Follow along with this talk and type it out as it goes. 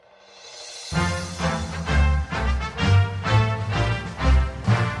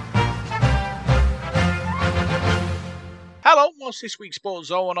host this week's Sports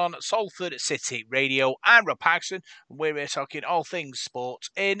Zone on Salford City Radio. I'm Rob Paxson, and we're here talking all things sports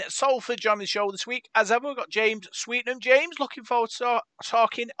in Salford. Joining the show this week, as ever, we've got James Sweetenham. James, looking forward to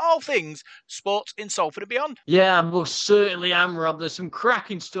talking all things sports in Salford and beyond. Yeah, I most certainly am, Rob. There's some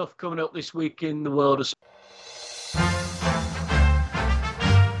cracking stuff coming up this week in the world of sport.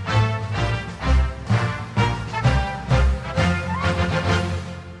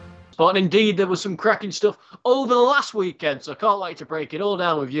 And indeed, there was some cracking stuff over the last weekend, so I can't wait to break it all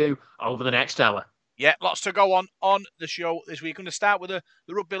down with you over the next hour. Yeah, lots to go on the show this week. I'm going to start with the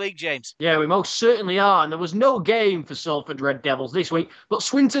Rugby League, James. Yeah, we most certainly are. And there was no game for Salford Red Devils this week, but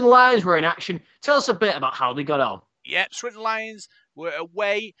Swinton Lions were in action. Tell us a bit about how they got on. Yeah, Swinton Lions were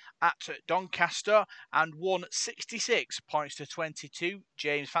away at Doncaster and won 66 points to 22.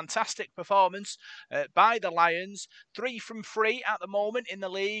 James, fantastic performance by the Lions. 3 from 3 at the moment in the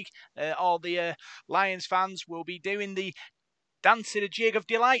league. All the Lions fans will be doing the dancing a jig of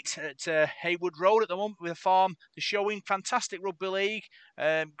delight at Haywood Road at the moment with a form they're showing. Fantastic rugby league.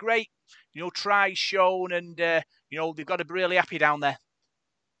 Great, tries shown, and they've got to be really happy down there.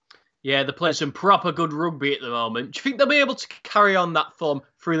 Yeah, they're playing some proper good rugby at the moment. Do you think they'll be able to carry on that form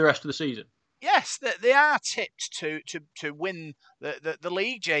through the rest of the season? Yes, they are tipped to win the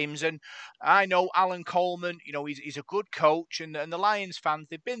league, James. And I know Alan Coleman, he's a good coach, and the Lions fans,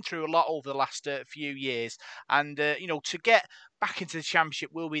 they've been through a lot over the last few years. And, to get back into the Championship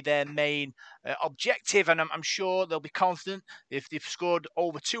will be their main objective. And I'm sure they'll be confident if they've scored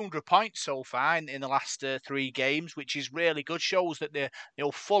over 200 points so far in the last 3 games, which is really good. Shows that they're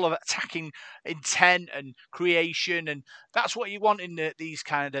full of attacking intent and creation. And that's what you want in these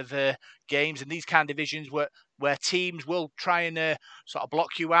kind of games and these kind of divisions where teams will try and sort of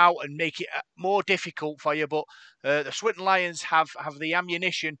block you out and make it more difficult for you. But the Swinton Lions have the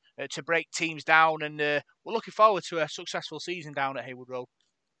ammunition to break teams down, and we're looking forward to a successful season down at Haywood Road.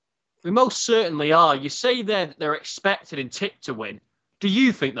 We most certainly are. You say they're expected and tipped to win. Do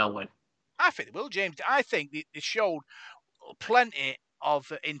you think they'll win? I think they will, James. I think they showed plenty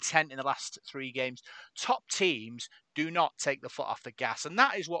of intent in the last 3 games. Top teams do not take the foot off the gas, and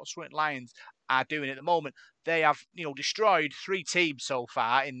that is what Swinton Lions are doing at the moment. They have, destroyed 3 teams so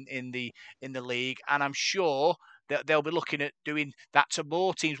far in the league, and I'm sure that they'll be looking at doing that to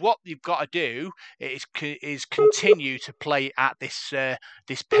more teams. What you've got to do is continue to play at this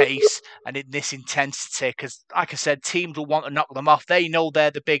pace and in this intensity, because, like I said, teams will want to knock them off. They know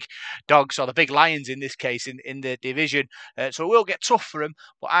they're the big dogs, or the big lions in this case, in the division. So it will get tough for them,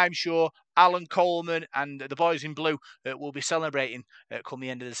 but I'm sure Alan Coleman and the boys in blue will be celebrating come the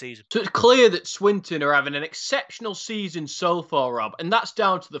end of the season. So it's clear that Swinton are having an exceptional season so far, Rob, and that's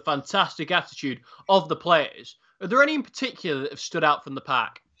down to the fantastic attitude of the players. Are there any in particular that have stood out from the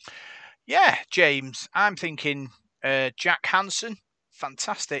pack? Yeah, James, I'm thinking Jack Hansen.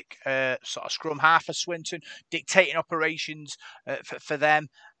 Fantastic sort of scrum half for Swinton, dictating operations for them.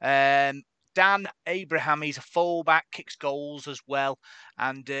 Dan Abraham, he's a fullback, kicks goals as well,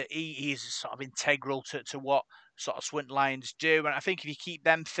 and he's sort of integral to what sort of Swinton Lions do. And I think if you keep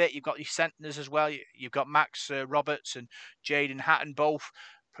them fit, you've got your centres as well. You've got Max Roberts and Jaden Hatton, both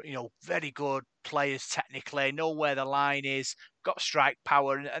very good players technically, know where the line is, got strike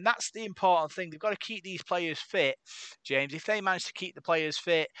power, and that's the important thing. They've got to keep these players fit, James. If they manage to keep the players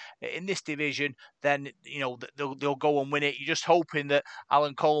fit in this division, then they'll go and win it. You're just hoping that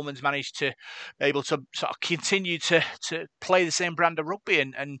Alan Coleman's managed to able to sort of continue to play the same brand of rugby,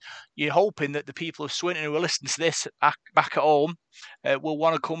 and you're hoping that the people of Swinton who are listening to this back at home will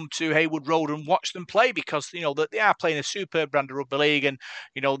want to come to Haywood Road and watch them play, because that they are playing a superb brand of rugby league, and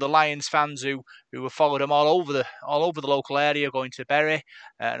the Lions fans who have followed them all over the local area, going to Bury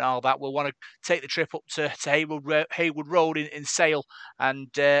and all that, will want to take the trip up to Haywood Road in Sale and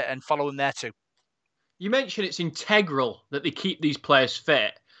follow them there too. You mentioned it's integral that they keep these players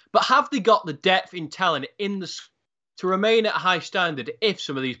fit, but have they got the depth in talent to remain at a high standard if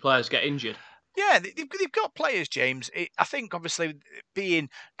some of these players get injured? Yeah, they've got players, James. I think, obviously, being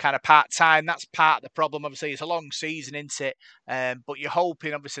kind of part-time, that's part of the problem. Obviously, it's a long season, isn't it? But you're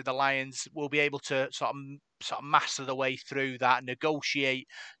hoping, obviously, the Lions will be able to sort of master the way through that and negotiate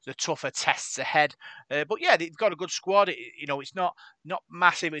the tougher tests ahead. But yeah, they've got a good squad. It's not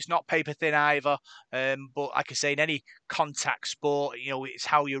massive. It's not paper thin either. But like I say, in any contact sport, it's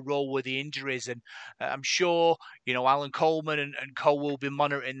how you roll with the injuries. And I'm sure, Alan Coleman and co will be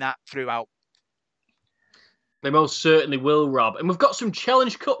monitoring that throughout. They most certainly will, Rob. And we've got some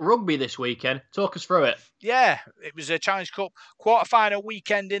Challenge Cup rugby this weekend. Talk us through it. Yeah, it was a Challenge Cup quarter-final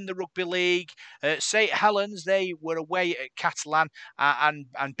weekend in the Rugby League. St Helens, they were away at Catalan and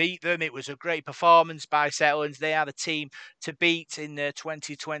beat them. It was a great performance by St Helens. They are the team to beat in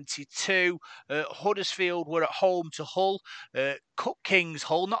 2022. Huddersfield were at home to Hull. Cup Kings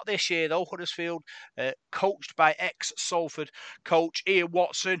Hull, not this year though. Huddersfield, coached by ex-Salford coach Ian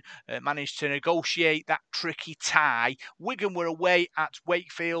Watson, managed to negotiate that tricky tie. Wigan were away at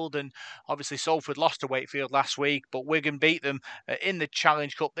Wakefield, and obviously Salford lost to Wakefield last week, but Wigan beat them in the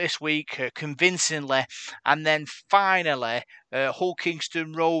Challenge Cup this week convincingly. And then finally, Hull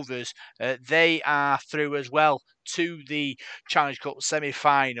Kingston Rovers, they are through as well to the Challenge Cup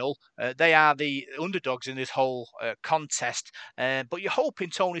semi-final. They are the underdogs in this whole contest. But you're hoping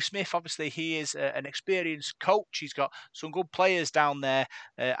Tony Smith, obviously he is an experienced coach. He's got some good players down there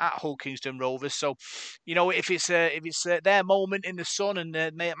at Hull Kingston Rovers. So, you know, if it's their moment in the sun and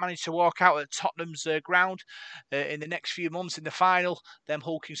they manage to walk out at Tottenham's ground in the next few months in the final, them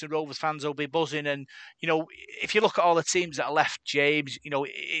Hull Kingston Rovers fans will be buzzing. And, you know, if you look at all the teams that are left, James, you know,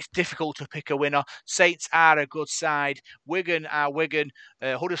 it's difficult to pick a winner. Saints are a good side. Wigan are Wigan.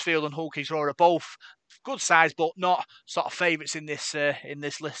 Huddersfield and Hull Kingston are both good sides, but not sort of favourites in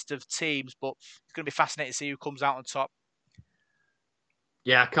this list of teams. But it's going to be fascinating to see who comes out on top.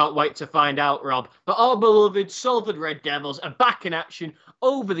 Yeah, I can't wait to find out, Rob. But our beloved Salford Red Devils are back in action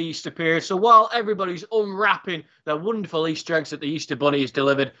over the Easter period. So while everybody's unwrapping their wonderful Easter eggs that the Easter Bunny has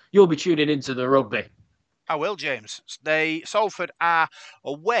delivered, you'll be tuning into the rugby. I will, James. Salford are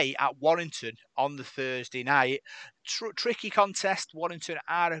away at Warrington on the Thursday night. Tricky contest. Warrington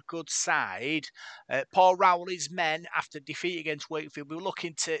are a good side. Paul Rowley's men, after defeat against Wakefield, were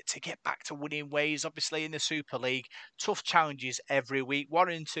looking to get back to winning ways, obviously, in the Super League. Tough challenges every week.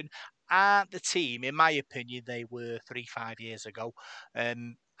 Warrington aren't the team, in my opinion, they were 3-5 years ago.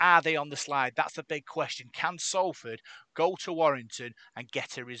 Are they on the slide? That's the big question. Can Salford go to Warrington and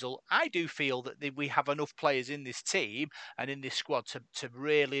get a result? I do feel that we have enough players in this team and in this squad to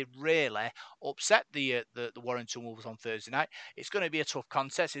really, really upset the Warrington Wolves on Thursday night. It's going to be a tough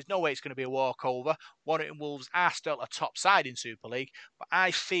contest. There's no way it's going to be a walkover. Warrington Wolves are still a top side in Super League, but I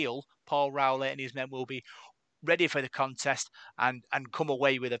feel Paul Rowley and his men will be ready for the contest and come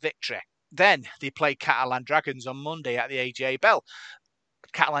away with a victory. Then they play Catalan Dragons on Monday at the AJ Bell.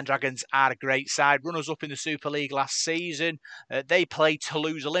 Catalan Dragons are a great side, runners up in the Super League last season. They played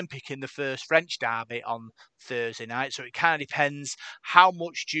Toulouse Olympic in the first French derby on Thursday night, so it kind of depends how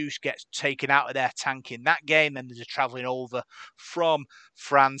much juice gets taken out of their tank in that game. Then there's a travelling over from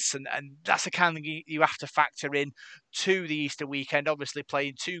France, and that's the kind of thing you have to factor in to the Easter weekend. Obviously,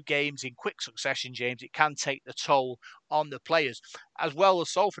 playing two games in quick succession, James, it can take the toll on the players, as well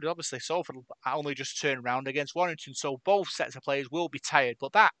as Salford. Obviously, Salford only just turned around against Warrington, so both sets of players will be tired.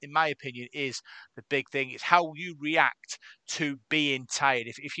 But that, in my opinion, is the big thing. It's how you react to being tired.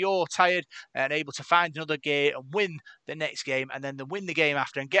 If you're tired and able to find another game and win the next game, and then win the game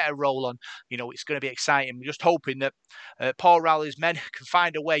after and get a roll on, you know, it's going to be exciting. We're just hoping that Paul Rowley's men can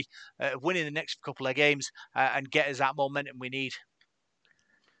find a way of winning the next couple of games and get us that momentum we need.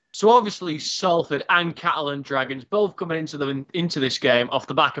 So obviously Salford and Catalan Dragons both coming into this game off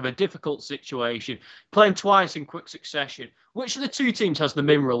the back of a difficult situation, playing twice in quick succession. Which of the two teams has the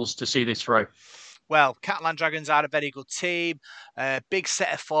minerals to see this through? Well, Catalan Dragons are a very good team, big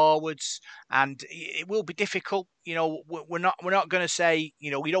set of forwards, and it will be difficult. You know, we're not going to say, you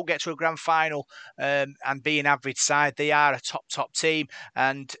know, we don't get to a grand final and be an average side. They are a top team,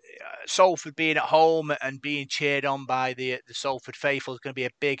 and Salford being at home and being cheered on by the Salford faithful is going to be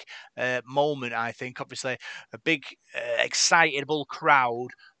a big moment. I think, obviously, a big excitable crowd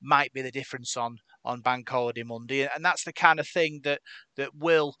might be the difference on Bank Holiday Monday, and that's the kind of thing that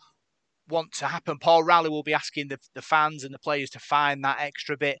will want to happen. Paul Rowley will be asking the fans and the players to find that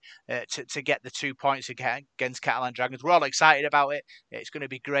extra bit to get the 2 points against Catalan Dragons. We're all excited about it. It's going to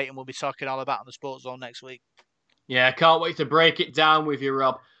be great, and we'll be talking all about it on the Sports Zone next week. Yeah, I can't wait to break it down with you,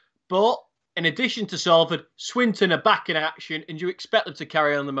 Rob. But in addition to Salford, Swinton are back in action, and you expect them to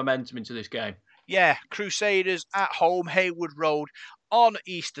carry on the momentum into this game? Yeah, Crusaders at home, Haywood Road on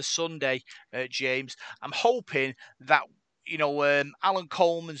Easter Sunday, James. I'm hoping that Alan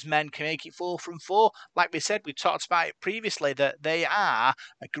Coleman's men can make it 4 from 4. Like we said, we talked about it previously, that they are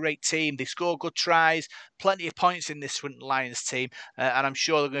a great team. They score good tries, plenty of points in this Swinton Lions team, and I'm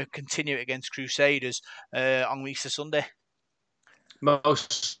sure they're going to continue it against Crusaders on Easter Sunday.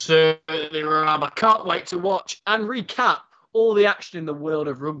 Most certainly, Rob. I can't wait to watch and recap all the action in the world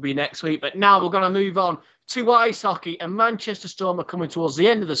of rugby next week. But now we're going to move on to ice hockey, and Manchester Storm are coming towards the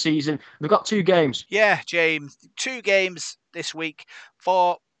end of the season. They've got 2 games. Yeah, James, 2 games this week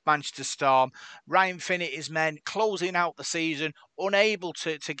for Manchester Storm. Ryan Finnity's men closing out the season, unable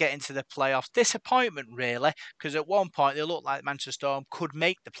to get into the playoffs. Disappointment, really, because at one point they looked like Manchester Storm could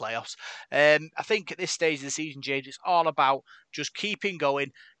make the playoffs. I think at this stage of the season, James, it's all about just keeping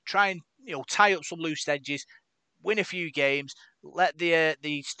going, try and tie up some loose edges, win a few games, let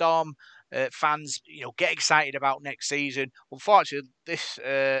the Storm fans get excited about next season. Unfortunately, this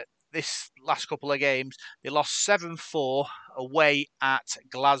last couple of games, they lost 7-4 away at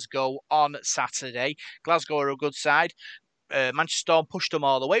Glasgow on Saturday. Glasgow are a good side. Manchester Storm pushed them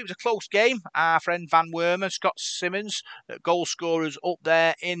all the way. It was a close game. Our friend Van Wormer, Scott Simmons, goal scorers up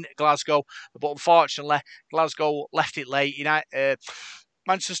there in Glasgow. But unfortunately, Glasgow left it late.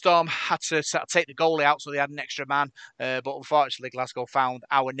 Manchester Storm had to take the goalie out, so they had an extra man. But unfortunately, Glasgow found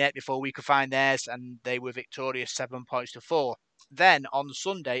our net before we could find theirs, and they were victorious 7-4. Then on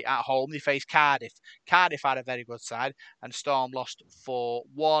Sunday at home, they faced Cardiff. Cardiff had a very good side, and Storm lost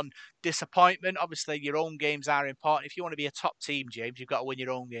 4-1. Disappointment. Obviously, your own games are important. If you want to be a top team, James, you've got to win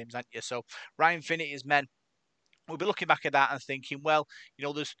your own games, haven't you? So Ryan Finnity's men, we'll be looking back at that and thinking, well,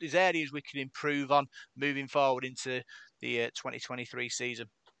 there's areas we can improve on moving forward into the 2023 season.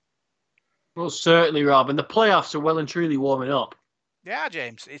 Well, certainly, Rob. And the playoffs are well and truly warming up. Yeah,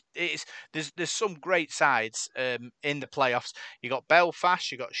 James. There's some great sides in the playoffs. You got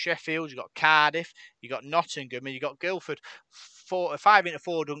Belfast, you got Sheffield, you got Cardiff, you got Nottingham, and you got Guildford. 5 into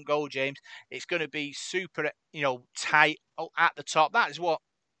 4 doesn't go, James. It's going to be super, tight at the top. That is what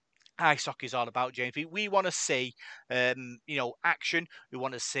ice hockey is all about, James. We want to see, action. We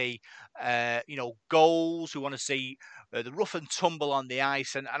want to see, goals. We want to see the rough and tumble on the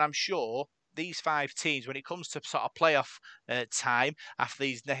ice, and I'm sure these 5 teams, when it comes to sort of playoff time after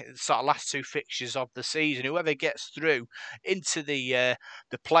these sort of last 2 fixtures of the season, whoever gets through into the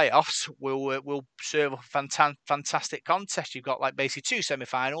playoffs will serve a fantastic contest. You've got like basically 2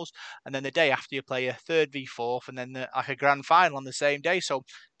 semi-finals, and then the day after you play a 3rd v 4th, and then like a grand final on the same day. So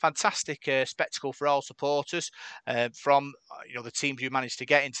fantastic spectacle for all supporters from the teams who managed to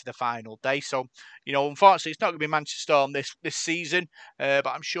get into the final day. So unfortunately, it's not going to be Manchester Storm this season, but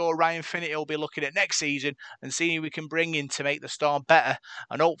I'm sure Ryan Finity will be looking at next season and seeing who we can bring in to make the Storm better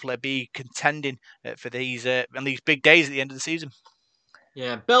and hopefully be contending for these big days at the end of the season.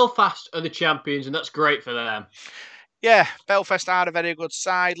 Yeah, Belfast are the champions, and that's great for them. Yeah, Belfast are a very good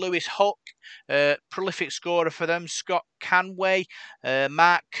side. Lewis Hook, prolific scorer for them. Scott Canway,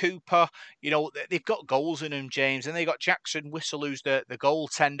 Mark Cooper. They've got goals in them, James. And they got Jackson Whistle, who's the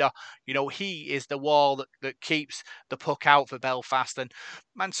goaltender. He is the wall that keeps the puck out for Belfast. And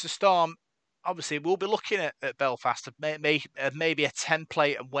Manchester Storm, obviously, we'll be looking at Belfast, maybe a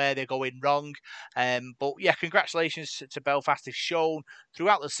template and where they're going wrong. But yeah, congratulations to Belfast. They've shown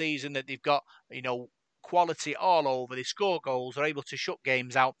throughout the season that they've got, quality all over. They score goals, are able to shut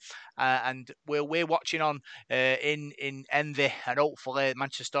games out, and we're watching on in envy, and hopefully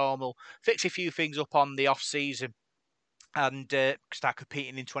Manchester Storm will fix a few things up on the off season and start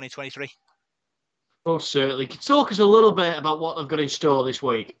competing in 2023. Oh, certainly. Can you talk us a little bit about what they've got in store this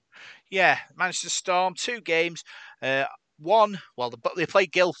week? Yeah, Manchester Storm, 2 games. They play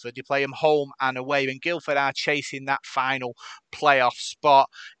Guildford. They play them home and away, and Guildford are chasing that final playoff spot.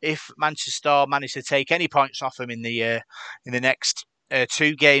 If Manchester Storm manage to take any points off them in the next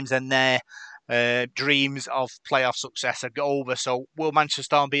 2 games, then their dreams of playoff success are over. So will Manchester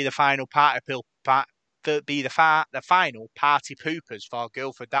Storm be the final the final party poopers for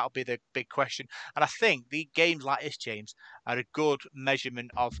Guildford? That'll be the big question. And I think the games like this, James, are a good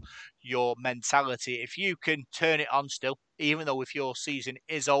measurement of your mentality. If you can turn it on still, even though if your season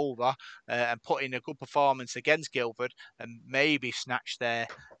is over, and put in a good performance against Guildford and maybe snatch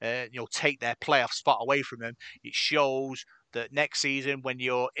take their playoff spot away from them, it shows that next season, when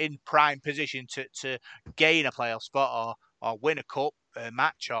you're in prime position to gain a playoff spot or win a cup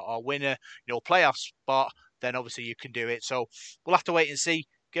match or win a playoff spot, then obviously you can do it. So we'll have to wait and see.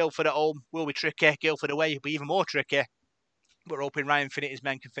 Guildford at home will be tricky. Guildford away will be even more tricky. We're hoping Ryan Finity's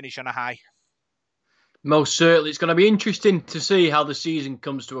men can finish on a high. Most certainly. It's going to be interesting to see how the season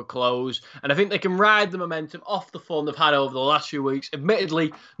comes to a close. And I think they can ride the momentum off the form they've had over the last few weeks.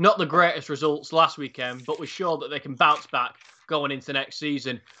 Admittedly, not the greatest results last weekend, but we're sure that they can bounce back going into next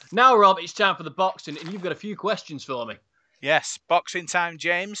season. Now, Rob, it's time for the boxing, and you've got a few questions for me. Yes, boxing time,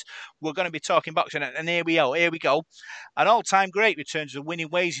 James. We're going to be talking boxing, and here we go. An all-time great returns to winning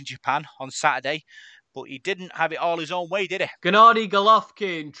ways in Japan on Saturday, but he didn't have it all his own way, did he? Gennady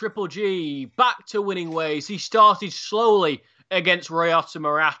Golovkin, Triple G, back to winning ways. He started slowly against Ryota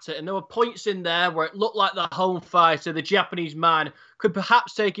Murata. And there were points in there where it looked like the home fighter, the Japanese man, could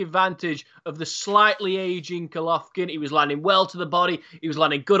perhaps take advantage of the slightly aging Golovkin. He was landing well to the body. He was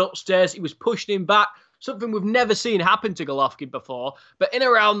landing good upstairs. He was pushing him back. Something we've never seen happen to Golovkin before. But in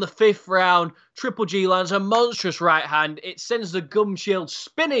around the 5th round, Triple G lands a monstrous right hand. It sends the gum shield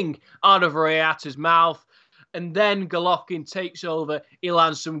spinning out of Ryata's mouth. And then Golovkin takes over. He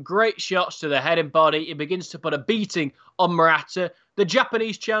lands some great shots to the head and body. He begins to put a beating on Murata. The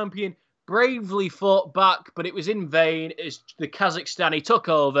Japanese champion bravely fought back, but it was in vain as the Kazakhstani took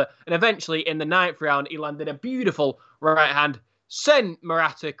over. And eventually, in the 9th round, he landed a beautiful right hand, sent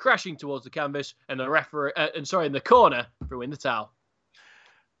Murata crashing towards the canvas, and the referee, in the corner, threw in the towel.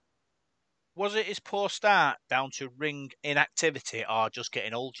 Was it his poor start down to ring inactivity or just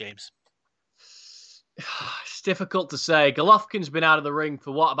getting old, James? It's difficult to say. Golovkin's been out of the ring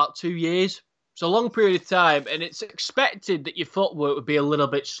for about 2 years? It's a long period of time, and it's expected that your footwork would be a little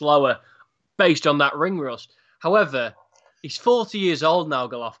bit slower based on that ring rust. However, he's 40 years old now,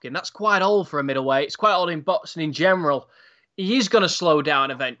 Golovkin. That's quite old for a middleweight. It's quite old in boxing in general. He is going to slow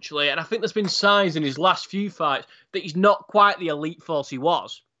down eventually, and I think there's been signs in his last few fights that he's not quite the elite force he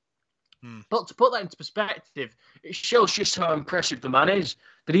was. But to put that into perspective, it shows just how impressive the man is,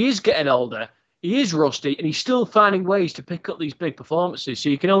 that he is getting older. He is rusty, and he's still finding ways to pick up these big performances, so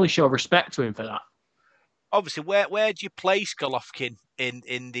you can only show respect to him for that. Obviously, where do you place Golovkin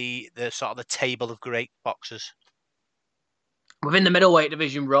in the sort of the table of great boxers? Within the middleweight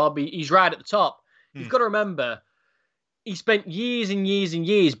division, Rob, he's right at the top. You've got to remember, he spent years and years and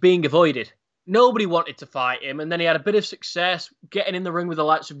years being avoided. Nobody wanted to fight him, and then he had a bit of success getting in the ring with the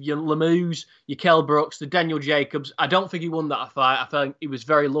likes of your Lemieux, your Kell Brooks, the Daniel Jacobs. I don't think he won that fight. I think he was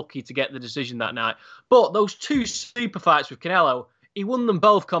very lucky to get the decision that night. But those 2 super fights with Canelo, he won them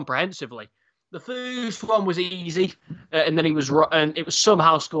both comprehensively. The first one was easy, and then it was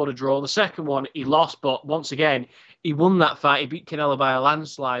somehow scored a draw. The second one, he lost, but once again, he won that fight. He beat Canelo by a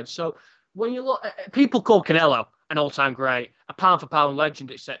landslide. So when you look, people call Canelo an all-time great, a pound-for-pound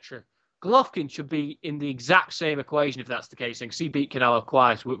legend, etc. Golovkin should be in the exact same equation if that's the case, because he beat Canelo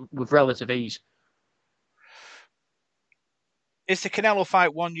twice with relative ease. Is the Canelo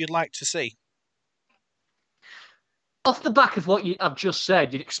fight one you'd like to see? Off the back of what I've just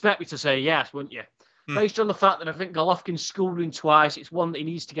said, you'd expect me to say yes, wouldn't you? Based on the fact that I think Golovkin schooled him twice, it's one that he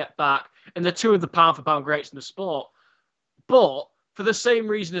needs to get back, and they're 2 of the pound-for-pound greats in the sport. But for the same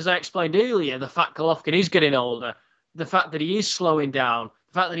reason as I explained earlier, the fact Golovkin is getting older, the fact that he is slowing down,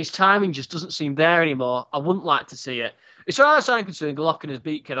 the fact that his timing just doesn't seem there anymore, I wouldn't like to see it. As far as I'm concerned, Golovkin has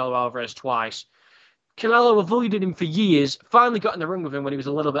beat Canelo Alvarez twice. Canelo avoided him for years, finally got in the ring with him when he was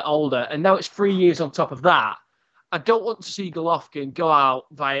a little bit older, and now it's 3 years on top of that. I don't want to see Golovkin go out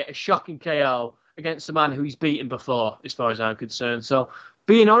via a shocking KO against a man who he's beaten before, as far as I'm concerned. So,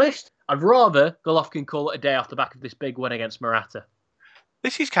 being honest, I'd rather Golovkin call it a day off the back of this big win against Murata.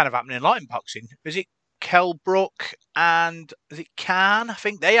 This is kind of happening a lot in boxing. Is it Kell Brook and is it Khan? I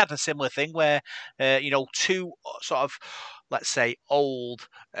think they had a similar thing where, 2 sort of, let's say, old,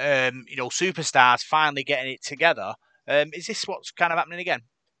 superstars finally getting it together. Is this what's kind of happening again?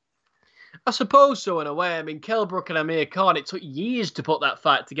 I suppose so, in a way. I mean, Kell Brook and Amir Khan, it took years to put that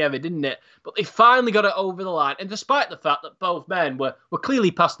fight together, didn't it? But they finally got it over the line. And despite the fact that both men were clearly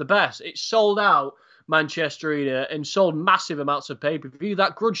past the best, it sold out Manchester Arena and sold massive amounts of pay-per-view.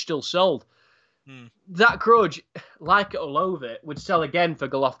 That grudge still sold. That grudge, like it or loathe it, would sell again for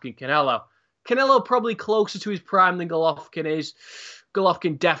Golovkin Canelo. Canelo probably closer to his prime than Golovkin is.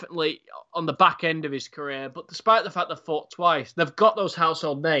 Golovkin definitely on the back end of his career, but despite the fact they've fought twice, they've got those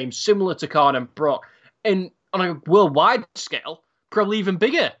household names similar to Khan and Brook, and on a worldwide scale, probably even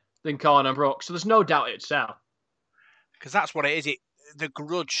bigger than Khan and Brook, so there's no doubt it'd sell. Because that's what it is. The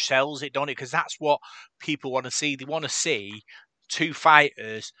grudge sells it, don't it? Because that's what people want to see. They want to see 2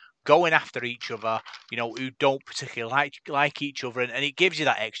 fighters going after each other, who don't particularly like each other, and it gives you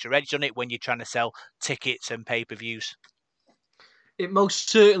that extra edge, doesn't it, when you're trying to sell tickets and pay-per-views? It most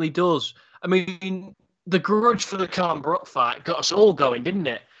certainly does. I mean, the grudge for the Khan Brook fight got us all going, didn't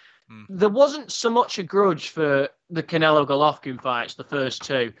it? There wasn't so much a grudge for the Canelo Golovkin fights, the first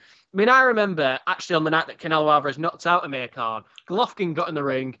 2. I mean, I remember actually on the night that Canelo Alvarez knocked out Amir Khan, Golovkin got in the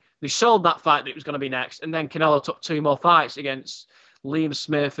ring, they sold that fight that it was going to be next, and then Canelo took 2 more fights against Liam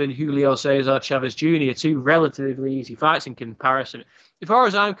Smith and Julio Cesar Chavez Jr., 2 relatively easy fights in comparison. As far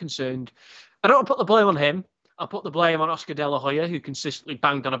as I'm concerned, I don't put the blame on him. I'll put the blame on Oscar De La Hoya, who consistently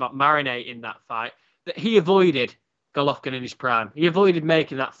banged on about marinating that fight, that he avoided Golovkin in his prime. He avoided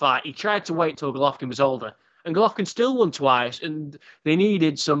making that fight. He tried to wait till Golovkin was older. And Golovkin still won twice, and they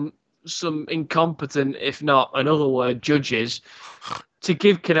needed some some incompetent, if not another word, judges to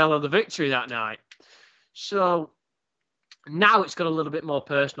give Canelo the victory that night. So now it's got a little bit more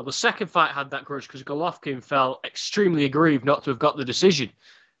personal. The second fight had that grudge because Golovkin felt extremely aggrieved not to have got the decision.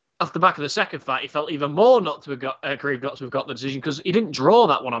 Off the back of the second fight, he felt even more not to have aggrieved not to have got the decision because he didn't draw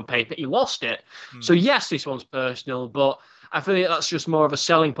that one on paper. He lost it. So yes, this one's personal, but I feel like that's just more of a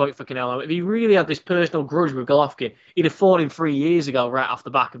selling point for Canelo. If he really had this personal grudge with Golovkin, he'd have fought him 3 years ago right off the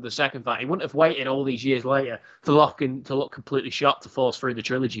back of the second fight. He wouldn't have waited all these years later for Golovkin to look completely shocked to force through the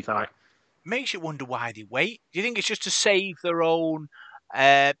trilogy fight. Makes you wonder why they wait. Do you think it's just to save their own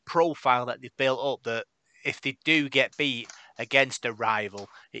profile that they've built up, that if they do get beat against a rival,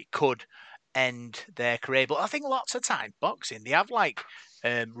 it could end their career? But I think lots of time boxing, they have like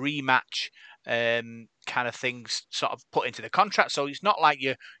rematch kind of things sort of put into the contract, so it's not like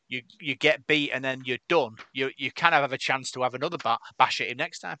you get beat and then you're done. You kind of have a chance to have another bash at him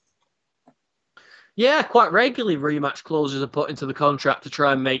next time. Yeah, quite regularly rematch clauses are put into the contract to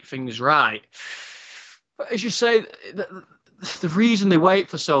try and make things right. But as you say, the reason they wait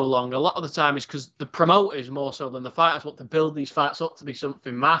for so long a lot of the time is because the promoters, more so than the fighters, want to build these fights up to be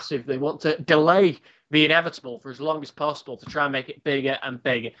something massive. They want to delay the inevitable for as long as possible to try and make it bigger and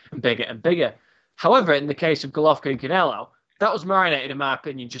bigger and bigger and bigger. However, in the case of Golovkin and Canelo, that was marinated, in my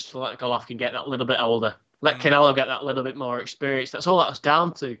opinion, just to let Golovkin get that little bit older. Let Canelo get that little bit more experience. That's all that was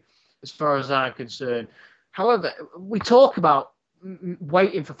down to, as far as I'm concerned. However, we talk about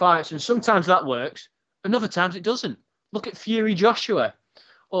waiting for fights, and sometimes that works, and other times it doesn't. Look at Fury Joshua.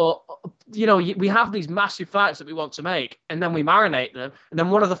 Or, we have these massive fights that we want to make, and then we marinate them, and then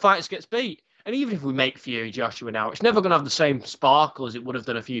one of the fighters gets beat. And even if we make Fury Joshua now, it's never going to have the same sparkle as it would have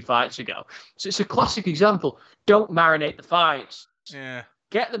done a few fights ago. So it's a classic example. Don't marinate the fights. Yeah.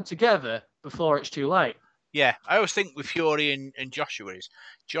 Get them together before it's too late. Yeah, I always think with Fury and Joshua is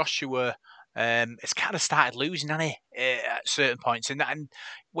Joshua it's kind of started losing, hasn't he, at certain points. And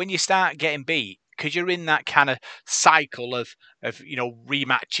when you start getting beat, because you're in that kind of cycle of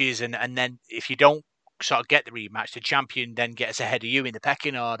rematches, and then if you don't sort of get the rematch, the champion then gets ahead of you in the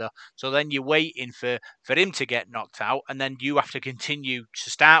pecking order. So then you're waiting for him to get knocked out, and then you have to continue to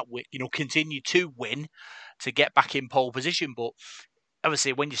start with, continue to win to get back in pole position. But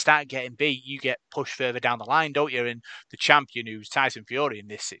obviously, when you start getting beat, you get pushed further down the line, don't you? And the champion, who's Tyson Fury in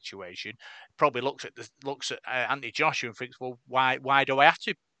this situation, probably looks at Anthony Joshua and thinks, well, why do I have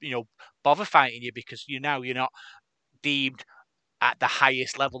to, bother fighting you? Because you're not deemed at the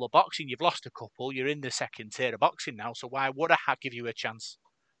highest level of boxing. You've lost a couple. You're in the second tier of boxing now. So why would I give you a chance?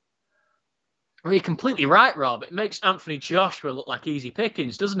 Well, you're completely right, Rob. It makes Anthony Joshua look like easy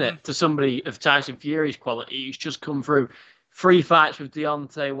pickings, doesn't it? To somebody of Tyson Fury's quality, who's just come through 3 fights with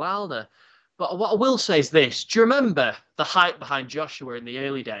Deontay Wilder. But what I will say is this. Do you remember the hype behind Joshua in the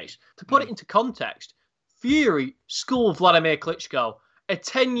early days? To put it into context, Fury schooled Vladimir Klitschko, a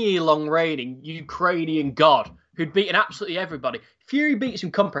 10-year-long reigning Ukrainian god who'd beaten absolutely everybody. Fury beats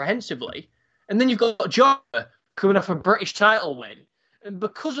him comprehensively. And then you've got Joshua coming off a British title win. And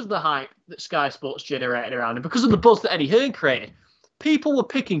because of the hype that Sky Sports generated around him, because of the buzz that Eddie Hearn created, people were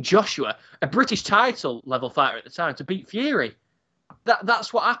picking Joshua, a British title level fighter at the time, to beat Fury.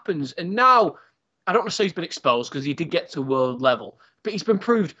 That's what happens. And now, I don't want to say he's been exposed because he did get to world level, but he's been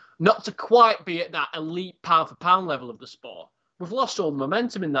proved not to quite be at that elite pound for pound level of the sport. We've lost all the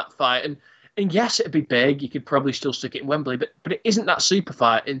momentum in that fight. And yes, it'd be big. You could probably still stick it in Wembley, but it isn't that super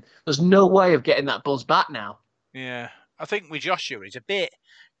fight. And there's no way of getting that buzz back now. Yeah. I think with Joshua, he's a bit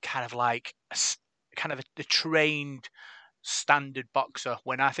kind of like the trained standard boxer.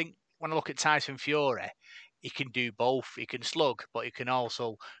 When I look at Tyson Fury, he can do both. He can slug, but he can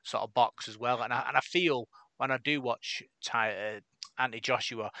also sort of box as well. And I feel when I do watch Anthony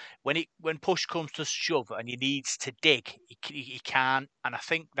Joshua, when push comes to shove and he needs to dig, he can't. And I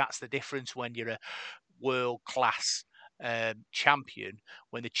think that's the difference when you're a world class champion.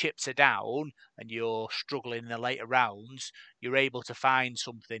 When the chips are down and you're struggling in the later rounds, you're able to find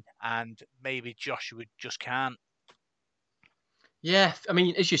something, and maybe Joshua just can't. Yeah, I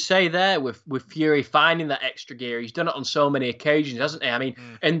mean, as you say there, with Fury finding that extra gear, he's done it on so many occasions, hasn't he? I mean,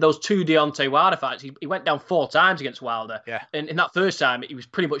 in those 2 Deontay Wilder fights, he went down 4 times against Wilder. Yeah. And in that first time, he was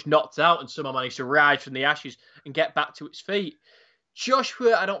pretty much knocked out and somehow managed to rise from the ashes and get back to his feet.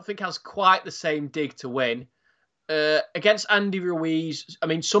 Joshua, I don't think, has quite the same dig to win. Against Andy Ruiz, I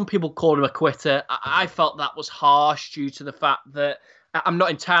mean, some people called him a quitter. I felt that was harsh due to the fact that I'm not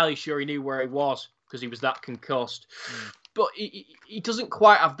entirely sure he knew where he was because he was that concussed. But he doesn't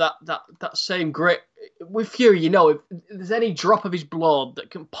quite have that same grit. With Fury, if there's any drop of his blood that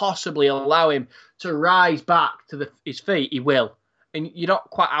can possibly allow him to rise back to his feet, he will. And you don't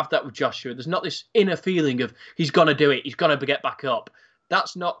quite have that with Joshua. There's not this inner feeling of he's going to do it, he's going to get back up.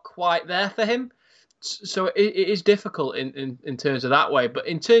 That's not quite there for him. So it is difficult in terms of that way. But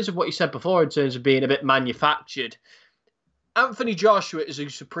in terms of what you said before, in terms of being a bit manufactured, Anthony Joshua is a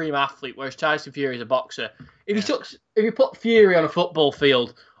supreme athlete, whereas Tyson Fury is a boxer. If you put Fury on a football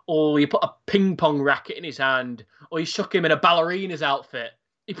field, or you put a ping pong racket in his hand, or you stuck him in a ballerina's outfit,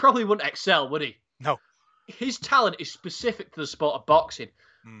 he probably wouldn't excel, would he? No. His talent is specific to the sport of boxing.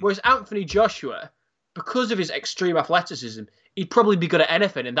 Whereas Anthony Joshua, because of his extreme athleticism, he'd probably be good at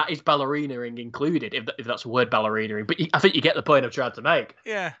anything, and that is ballerinaing included, if that's a word, ballerinaing. But I think you get the point I'm trying to make.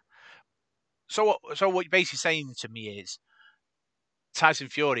 Yeah. So what you're basically saying to me is Tyson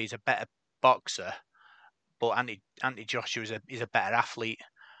Fury is a better boxer, but Anthony Joshua is a better athlete.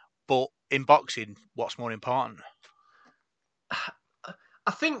 But in boxing, what's more important?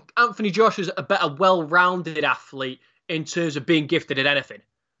 I think Anthony Joshua's a better well-rounded athlete in terms of being gifted at anything.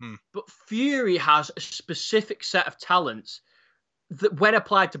 But Fury has a specific set of talents that, when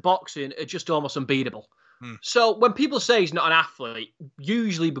applied to boxing, are just almost unbeatable. So when people say he's not an athlete,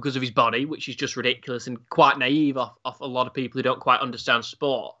 usually because of his body, which is just ridiculous and quite naive off a lot of people who don't quite understand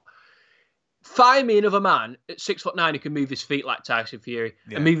sport, find me another man at 6'9" who can move his feet like Tyson Fury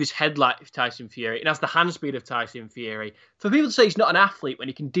and move his head like Tyson Fury and has the hand speed of Tyson Fury. For people to say he's not an athlete when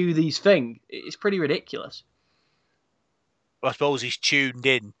he can do these things, it's pretty ridiculous. Well, I suppose he's tuned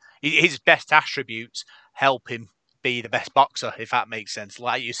in. His best attributes help him be the best boxer, if that makes sense.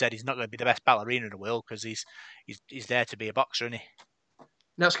 Like you said, he's not going to be the best ballerina in the world because he's there to be a boxer, isn't he?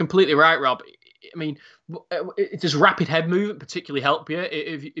 That's completely right, Rob. I mean, does rapid head movement particularly help you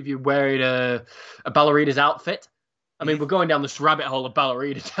if you're wearing a ballerina's outfit? I mean, we're going down this rabbit hole of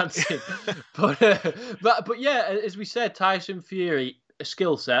ballerina dancing, but yeah, as we said, Tyson Fury, a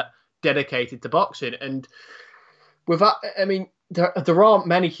skill set dedicated to boxing, and with that, I mean, there aren't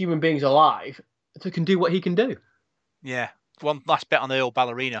many human beings alive that can do what he can do. Yeah. One last bit on the old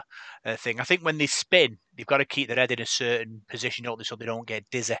ballerina thing. I think when they spin, they've got to keep their head in a certain position so they don't get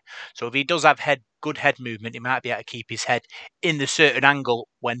dizzy. So if he does have good head movement, he might be able to keep his head in the certain angle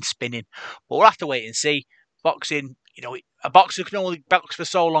when spinning. But we'll have to wait and see. Boxing, a boxer can only box for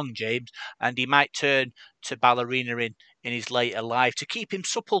so long, James, and he might turn to ballerina in his later life to keep him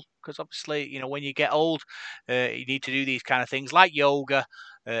supple. Because obviously, when you get old, you need to do these kind of things like yoga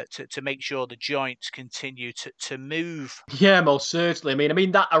to make sure the joints continue to move. Yeah, most certainly. I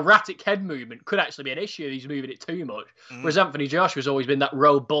mean, that erratic head movement could actually be an issue if he's moving it too much. Whereas Anthony Joshua's always been that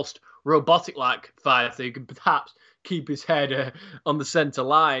robust, robotic-like fighter who can perhaps keep his head on the centre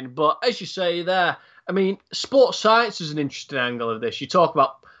line. But as you say there, I mean, sports science is an interesting angle of this. You talk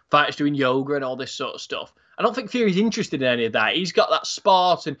about fighters doing yoga and all this sort of stuff. I don't think Fury's interested in any of that. He's got that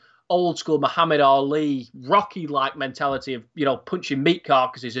Spartan, old school Muhammad Ali, Rocky-like mentality of, punching meat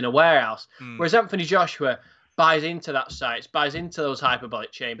carcasses in a warehouse. Whereas Anthony Joshua buys into that science, buys into those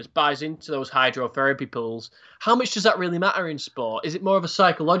hyperbolic chambers, buys into those hydrotherapy pools. How much does that really matter in sport? Is it more of a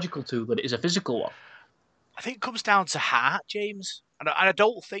psychological tool than it is a physical one? I think it comes down to heart, James. And I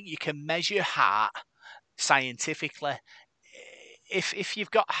don't think you can measure heart scientifically. If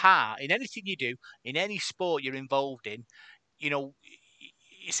you've got heart in anything you do, in any sport you're involved in,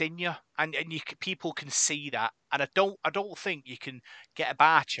 it's in you, and people can see that. And I don't think you can get a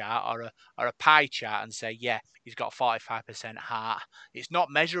bar chart or a pie chart and say, yeah, he's got 45% heart. It's not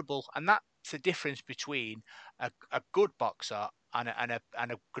measurable, and that's the difference between a good boxer and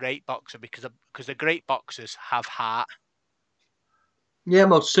a great boxer, because the great boxers have heart. Yeah,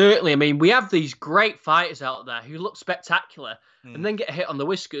 most certainly. I mean, we have these great fighters out there who look spectacular and then get hit on the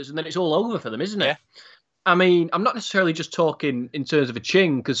whiskers, and then it's all over for them, isn't it? Yeah. I mean, I'm not necessarily just talking in terms of a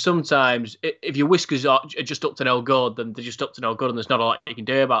chin, because sometimes if your whiskers are just up to no good, then they're just up to no good, and there's not a lot you can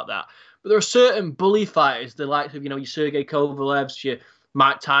do about that. But there are certain bully fighters, the likes of, your Sergey Kovalevs, your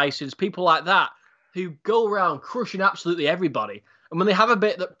Mike Tysons, people like that, who go around crushing absolutely everybody. And when they have a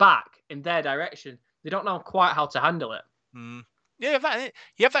bit back in their direction, they don't know quite how to handle it. Yeah,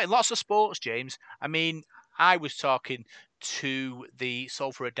 you have that in lots of sports, James. I mean, I was talking to the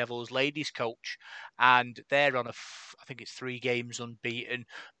Salford Red Devils ladies coach, and they're on I think it's 3 games unbeaten,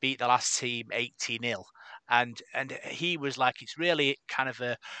 beat the last team 80-0, and he was like, it's really kind of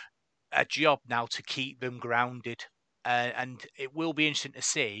a job now to keep them grounded, and it will be interesting to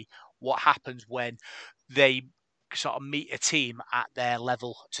see what happens when they sort of meet a team at their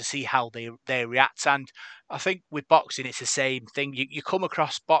level, to see how they react. And I think with boxing, it's the same thing. You come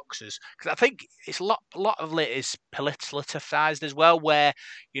across boxers, because I think it's a lot of it is politicized as well, where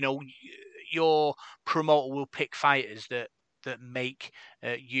your promoter will pick fighters that make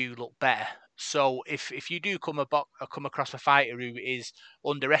you look better. So if you do come across a fighter who is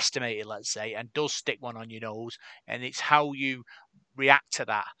underestimated, let's say, and does stick one on your nose, and it's how you react to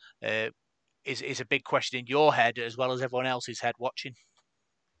that is a big question in your head as well as everyone else's head watching.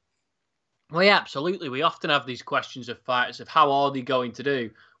 Well, yeah, absolutely. We often have these questions of fighters of how are they going to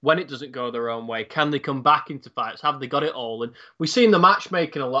do when it doesn't go their own way? Can they come back into fights? Have they got it all? And we've seen the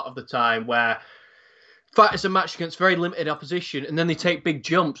matchmaking a lot of the time where fighters are matched against very limited opposition and then they take big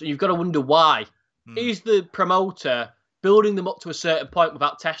jumps, and you've got to wonder why. Is the promoter building them up to a certain point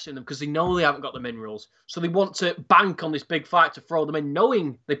without testing them because they know they haven't got the minerals? So they want to bank on this big fight to throw them in,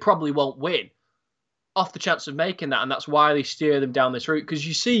 knowing they probably won't win, off the chance of making that, and that's why they steer them down this route. Because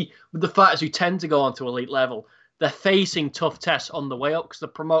you see, with the fighters who tend to go on to elite level, they're facing tough tests on the way up because the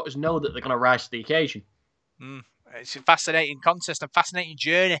promoters know that they're going to rise to the occasion. It's a fascinating contest, a fascinating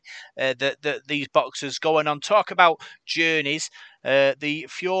journey that these boxers going on. Talk about journeys. The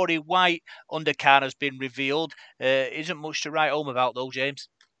Fury White undercard has been revealed. Isn't much to write home about, though, James.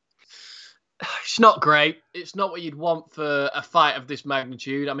 It's not great. It's not what you'd want for a fight of this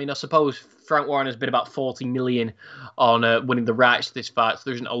magnitude. I mean, I suppose Frank Warren has been about 40 million on winning the rights to this fight, so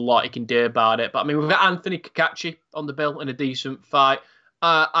there isn't a lot he can do about it. But I mean, we've got Anthony Kakachi on the bill in a decent fight.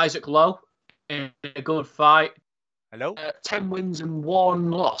 Isaac Lowe in a good fight. Hello. 10 wins and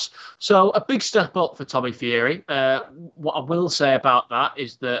 1 loss. So a big step up for Tommy Fury. What I will say about that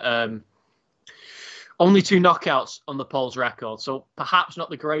is that only 2 knockouts on the Poles record, so perhaps not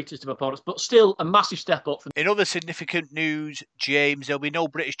the greatest of opponents, but still a massive step up. In other significant news, James, there'll be no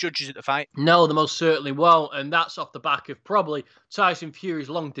British judges at the fight. No, they most certainly won't, and that's off the back of probably Tyson Fury's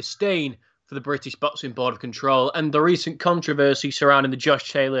long disdain for the British Boxing Board of Control and the recent controversy surrounding the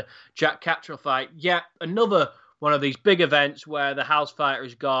Josh Taylor-Jack Catterall fight. Yet another one of these big events where the house fighter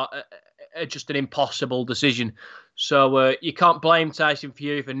has got just an impossible decision. So you can't blame Tyson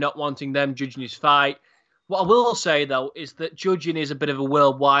Fury for not wanting them judging his fight. What I will say, though, is that judging is a bit of a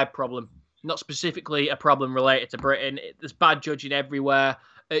worldwide problem, not specifically a problem related to Britain. There's bad judging everywhere.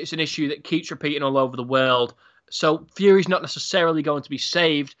 It's an issue that keeps repeating all over the world. So Fury's not necessarily going to be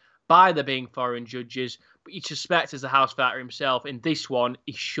saved by there being foreign judges, but you suspect as the house fighter himself, in this one,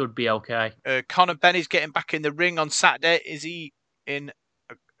 he should be okay. Conor Benny's getting back in the ring on Saturday. Is he in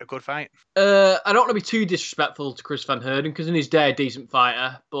a good fight? I don't want to be too disrespectful to Chris Van Heerden because in his day, a decent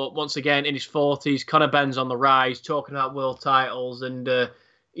fighter. But once again, in his 40s, Conor Ben's on the rise, talking about world titles, and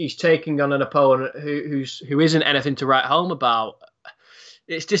he's taking on an opponent who isn't anything to write home about.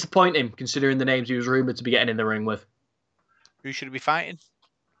 It's disappointing considering the names he was rumoured to be getting in the ring with. Who should he be fighting?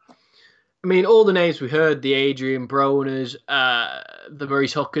 I mean, all the names we heard, the Adrian Broners, the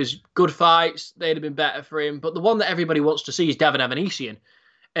Maurice Hookers, good fights. They'd have been better for him. But the one that everybody wants to see is Devin Evanesian.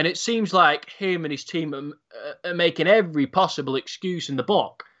 And it seems like him and his team are making every possible excuse in the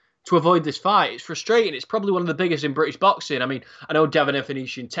book to avoid this fight. It's frustrating. It's probably one of the biggest in British boxing. I mean, I know Devin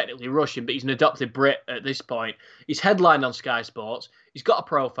Evanesian, technically Russian, but he's an adopted Brit at this point. He's headlined on Sky Sports. He's got a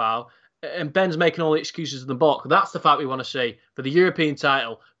profile. And Ben's making all the excuses in the book. That's the fight we want to see for the European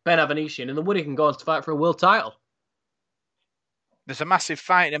title. Ben Evanesian, and the winner can go on to fight for a world title. There's a massive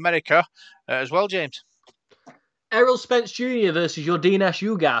fight in America as well, James. Errol Spence Jr. versus Yordenis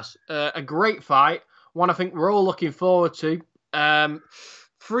Ugas. A great fight. One I think we're all looking forward to.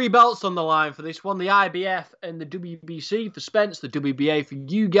 3 belts on the line for this one. The IBF and the WBC for Spence, the WBA for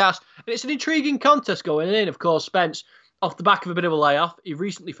Ugas. And it's an intriguing contest going in. Of course, Spence, off the back of a bit of a layoff, he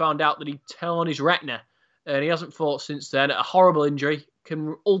recently found out that he'd torn his retina. And he hasn't fought since then. A horrible injury.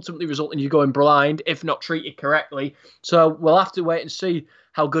 Can ultimately result in you going blind if not treated correctly. So we'll have to wait and see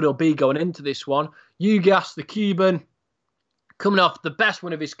how good he'll be going into this one. Ugas, the Cuban, coming off the best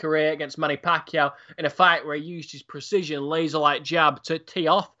win of his career against Manny Pacquiao in a fight where he used his precision laser-like jab to tee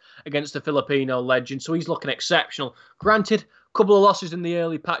off against the Filipino legend. So he's looking exceptional. Granted, a couple of losses in the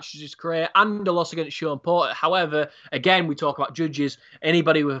early patches of his career and a loss against Sean Porter. However, again, we talk about judges.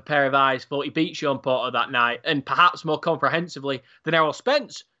 Anybody with a pair of eyes thought he beat Sean Porter that night, and perhaps more comprehensively than Errol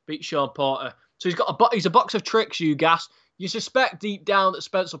Spence beat Sean Porter. So he's a box of tricks, Ugas. You suspect deep down that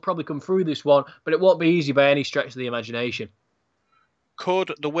Spence will probably come through this one, but it won't be easy by any stretch of the imagination.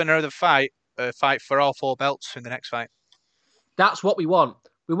 Could the winner of the fight fight for all 4 belts in the next fight? That's what we want.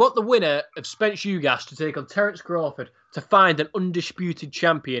 We want the winner of Spence Ugas to take on Terence Crawford to find an undisputed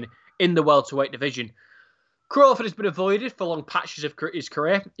champion in the welterweight division. Crawford has been avoided for long patches of his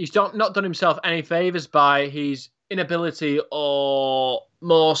career. He's not done himself any favours by his inability or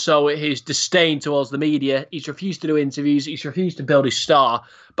more so his disdain towards the media. He's refused to do interviews. He's refused to build his star.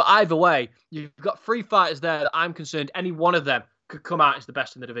 But either way, you've got 3 fighters there that I'm concerned any one of them could come out as the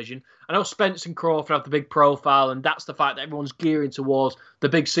best in the division. I know Spence and Crawford have the big profile, and that's the fight that everyone's gearing towards, the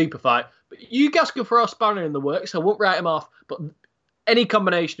big super fight. But you guys could throw a spanner in the works. I won't write him off, but any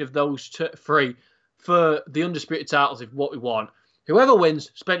combination of those three for the undisputed titles is what we want. Whoever wins,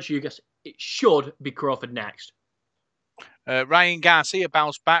 Spence Ugas, it should be Crawford next. Ryan Garcia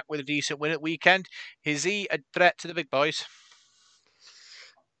bounced back with a decent win at weekend. Is he a threat to the big boys?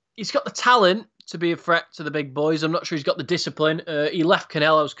 He's got the talent to be a threat to the big boys. I'm not sure he's got the discipline. He left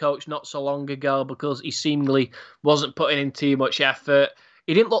Canelo's coach not so long ago because he seemingly wasn't putting in too much effort.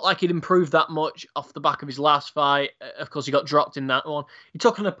 He didn't look like he'd improved that much off the back of his last fight. Of course, he got dropped in that one. He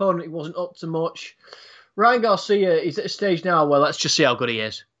took an opponent he wasn't up to much. Ryan Garcia is at a stage now where let's just see how good he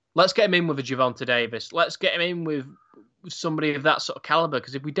is. Let's get him in with a Gervonta Davis. Let's get him in with somebody of that sort of caliber,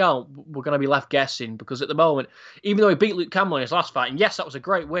 because if we don't, we're going to be left guessing, because at the moment, even though he beat Luke Campbell in his last fight, and yes, that was a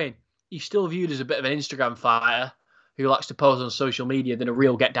great win, he's still viewed as a bit of an Instagram fighter who likes to pose on social media than a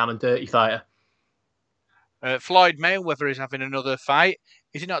real get down and dirty fighter. Floyd Mayweather is having another fight.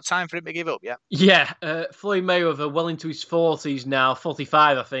 Is it not time for him to give up yet? Yeah, Floyd Mayweather, well into his 40s now,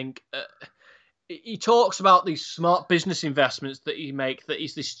 45 I think. He talks about these smart business investments that he makes, that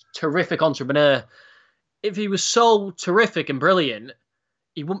he's this terrific entrepreneur. If he was so terrific and brilliant,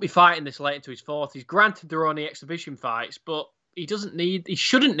 he wouldn't be fighting this late into his 40s. Granted, they're only exhibition fights, but he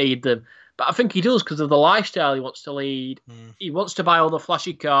shouldn't need them. But I think he does because of the lifestyle he wants to lead. He wants to buy all the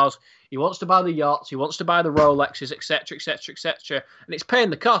flashy cars. He wants to buy the yachts. He wants to buy the Rolexes, etc., etc., etc. And it's paying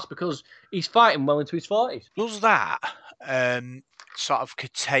the cost because he's fighting well into his 40s. Does that sort of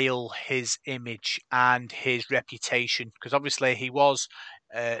curtail his image and his reputation? Because obviously he was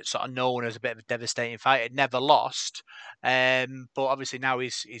sort of known as a bit of a devastating fighter, never lost. But obviously now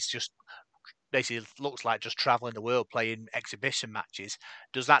he's just basically looks like just travelling the world playing exhibition matches.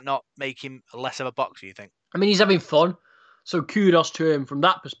 Does that not make him less of a boxer, you think? I mean, he's having fun, so kudos to him from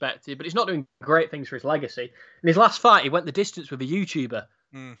that perspective, but he's not doing great things for his legacy. In his last fight, he went the distance with a YouTuber.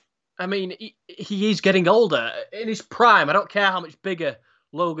 I mean, he is getting older. In his prime, I don't care how much bigger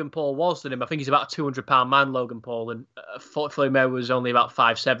Logan Paul was than him. I think he's about a 200-pound man, Logan Paul, and Floyd Mayweather was only about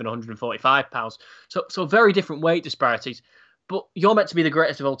 5'7", 145 pounds. So very different weight disparities. But you're meant to be the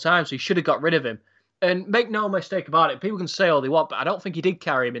greatest of all time, so you should have got rid of him. And make no mistake about it, people can say all they want, but I don't think he did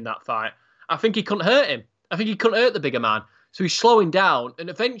carry him in that fight. I think he couldn't hurt him. I think he couldn't hurt the bigger man. So he's slowing down, and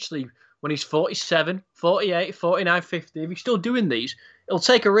eventually, when he's 47, 48, 49, 50, if he's still doing these, he'll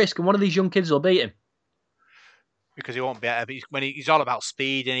take a risk, and one of these young kids will beat him. Because he won't be able to, when he's all about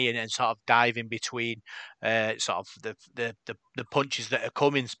speed and sort of diving between sort of the punches that are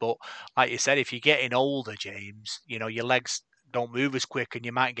coming. But like you said, if you're getting older, James, you know, your legs don't move as quick and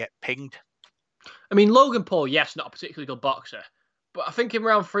you might get pinged. I mean, Logan Paul, yes, not a particularly good boxer, but I think in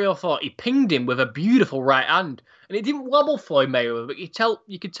round 3 or 4, he pinged him with a beautiful right hand, and it didn't wobble Floyd Mayweather, but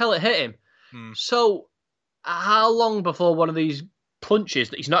you could tell it hit him. So how long before one of these punches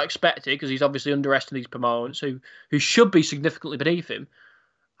that he's not expected, because he's obviously underestimating these promoters who should be significantly beneath him,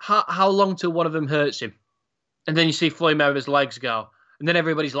 how long till one of them hurts him? And then you see Floyd Mayweather's legs go, and then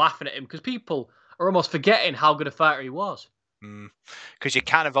everybody's laughing at him because people are almost forgetting how good a fighter he was. Because you're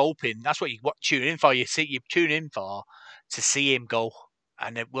kind of hoping, that's what you tune in for. You tune in for to see him go,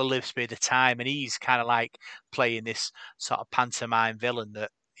 and it will live through the time. And he's kind of like playing this sort of pantomime villain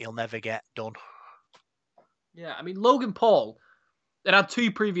that he'll never get done. Yeah, I mean, Logan Paul had 2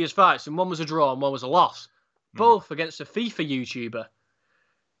 previous fights, and one was a draw and one was a loss, both against a FIFA YouTuber.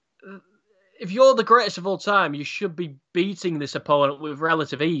 If you're the greatest of all time, you should be beating this opponent with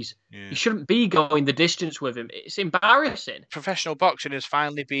relative ease. Yeah. You shouldn't be going the distance with him. It's embarrassing. Professional boxing has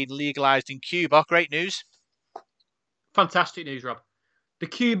finally been legalised in Cuba. Great news. Fantastic news, Rob. The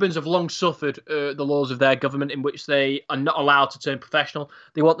Cubans have long suffered the laws of their government in which they are not allowed to turn professional.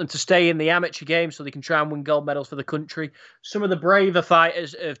 They want them to stay in the amateur game so they can try and win gold medals for the country. Some of the braver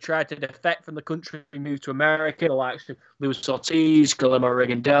fighters have tried to defect from the country and move to America, the likes of Luis Ortiz, Guillermo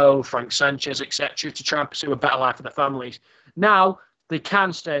Rigondeaux, Frank Sanchez, etc., to try and pursue a better life for their families. Now, they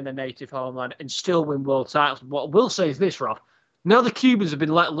can stay in their native homeland and still win world titles. What I will say is this, Rob. Now the Cubans have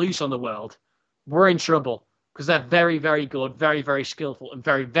been let loose on the world, we're in trouble. Because they're very, very good, very, very skillful, and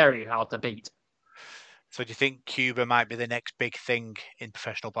very, very hard to beat. So do you think Cuba might be the next big thing in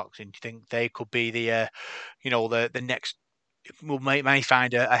professional boxing? Do you think they could be the next, we may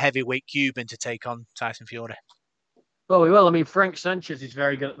find a heavyweight Cuban to take on Tyson Fury? Well, we will. I mean, Frank Sanchez is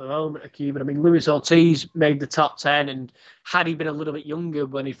very good at the moment at Cuban. I mean, Luis Ortiz made the top 10, and had he been a little bit younger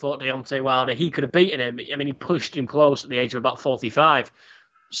when he fought Deontay Wilder, he could have beaten him. I mean, he pushed him close at the age of about 45.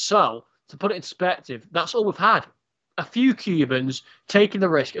 So, to put it in perspective, that's all we've had. A few Cubans taking the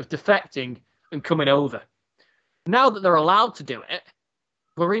risk of defecting and coming over. Now that they're allowed to do it,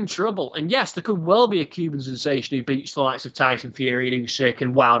 we're in trouble. And yes, there could well be a Cuban sensation who beats the likes of Tyson Fury and Usyk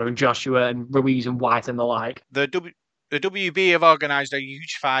and Wilder and Joshua and Ruiz and White and the like. The WB have organised a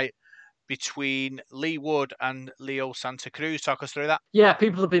huge fight between Lee Wood and Leo Santa Cruz. Talk us through that. Yeah,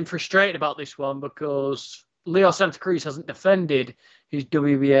 people have been frustrated about this one because Leo Santa Cruz hasn't defended his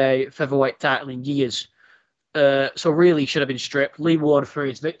WBA featherweight title in years. So really should have been stripped. Lee Ward, for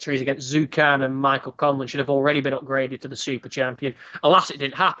his victories against Zucan and Michael Conlan, should have already been upgraded to the super champion. Alas, it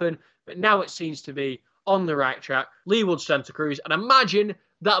didn't happen, but now it seems to be on the right track. Lee Ward, Santa Cruz, and imagine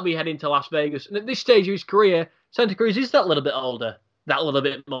that'll be heading to Las Vegas. And at this stage of his career, Santa Cruz is that little bit older, that little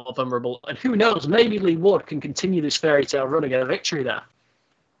bit more vulnerable. And who knows, maybe Lee Ward can continue this fairy tale run and get a victory there.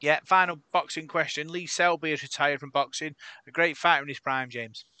 Yeah, final boxing question. Lee Selby has retired from boxing. A great fighter in his prime,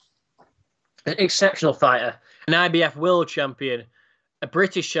 James. An exceptional fighter, an IBF world champion, a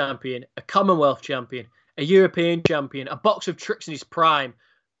British champion, a Commonwealth champion, a European champion, a box of tricks in his prime.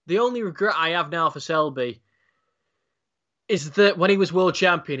 The only regret I have now for Selby is that when he was world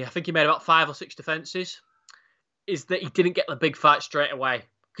champion, I think he made about 5 or 6 defences, is that he didn't get the big fight straight away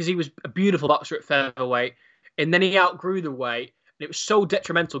because he was a beautiful boxer at featherweight, and then he outgrew the weight, and it was so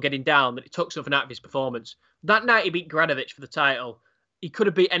detrimental getting down that it took something out of his performance. That night he beat Granovich for the title. He could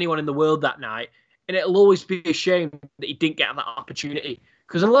have beat anyone in the world that night, and it'll always be a shame that he didn't get that opportunity.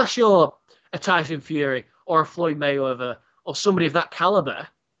 Because unless you're a Tyson Fury or a Floyd Mayweather or somebody of that caliber,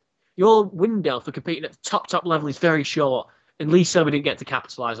 your window for competing at the top level is very short, and Lee Selby didn't get to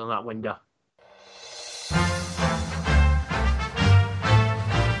capitalise on that window.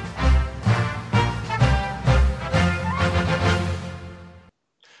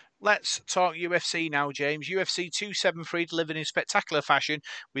 Let's talk UFC now, James. UFC 273 delivered in spectacular fashion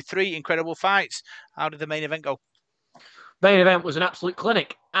with 3 incredible fights. How did the main event go? Main event was an absolute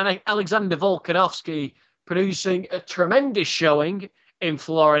clinic. And Alexander Volkanovski producing a tremendous showing in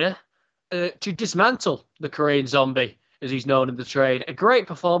Florida to dismantle the Korean Zombie, as he's known in the trade. A great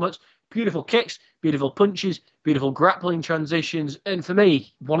performance, beautiful kicks, beautiful punches, beautiful grappling transitions, and for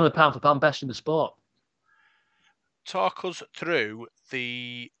me, one of the pound-for-pound best in the sport. Talk us through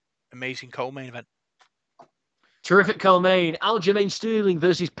the amazing co-main event. Terrific co-main. Aljamain Sterling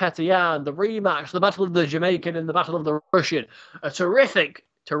versus Petr Yan. The rematch, the battle of the Jamaican and the battle of the Russian. A terrific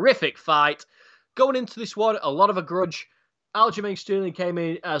fight. Going into this one, a lot of a grudge. Aljamain Sterling came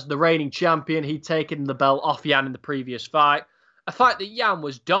in as the reigning champion. He'd taken the belt off Yan in the previous fight. A fight that Yan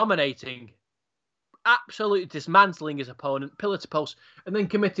was dominating, absolutely dismantling his opponent, pillar to post, and then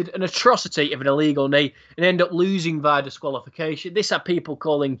committed an atrocity of an illegal knee and ended up losing via disqualification. This had people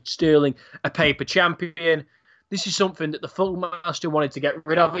calling Sterling a paper champion. This is something that the Full Master wanted to get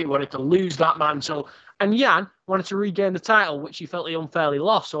rid of. He wanted to lose that mantle. And Yan wanted to regain the title, which he felt he unfairly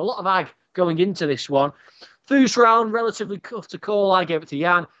lost. So a lot of ag going into this one. First round, relatively tough to call. I gave it to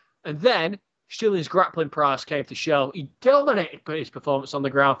Yan. And then Sterling's grappling prowess came to show. He dominated his performance on the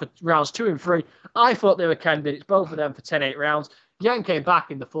ground for rounds 2 and 3. I thought they were candidates, both of them, for 10-8 rounds. Yan came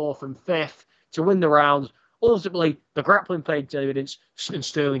back in the 4th and 5th to win the rounds. Ultimately, the grappling paid dividends, and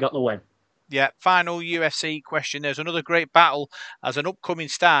Sterling got the win. Yeah, final UFC question. There's another great battle as an upcoming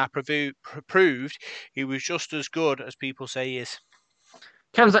star proved he was just as good as people say he is.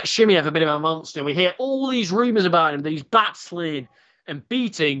 Khamzat Chimaev, a bit of a monster. We hear all these rumours about him, these battling and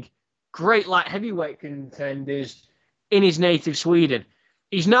beating great light heavyweight contenders in his native Sweden.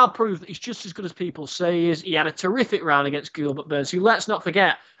 He's now proved that he's just as good as people say he is. He had a terrific round against Gilbert Burns, who, let's not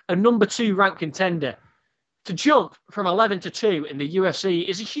forget, a number 2 ranked contender. To jump from 11 to 2 in the UFC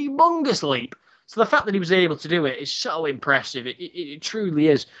is a humongous leap. So the fact that he was able to do it is so impressive. It truly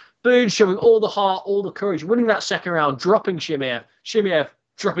is. Burns showing all the heart, all the courage, winning that second round, dropping Chimaev. Chimaev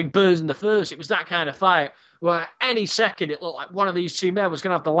dropping Burns in the first. It was that kind of fight where any second it looked like one of these two men was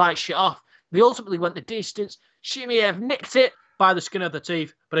going to have the light shut off. They ultimately went the distance. Chimaev nicked it by the skin of the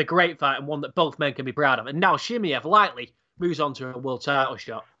teeth, but a great fight and one that both men can be proud of. And now Chimaev lightly moves on to a world title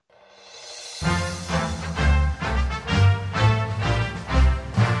shot.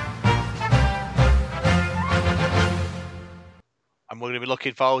 And we're going to be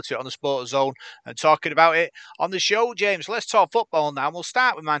looking forward to it on the Sports Zone and talking about it on the show, James. Let's talk football now. We'll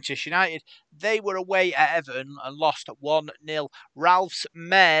start with Manchester United. They were away at Everton and lost 1-0. Ralph's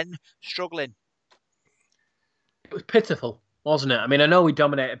men struggling. It was pitiful, wasn't it? I mean, I know we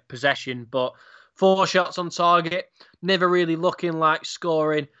dominated possession, but 4 shots on target, never really looking like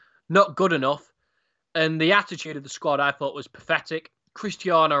scoring, not good enough. And the attitude of the squad, I thought, was pathetic.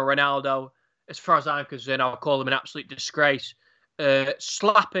 Cristiano Ronaldo, as far as I'm concerned, I'll call him an absolute disgrace.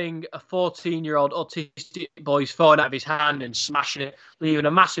 slapping a 14-year-old autistic boy's phone out of his hand and smashing it, leaving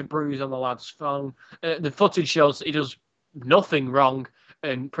a massive bruise on the lad's phone. The footage shows that he does nothing wrong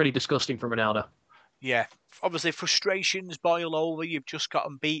and pretty disgusting from Ronaldo. Yeah, obviously frustrations boil over. You've just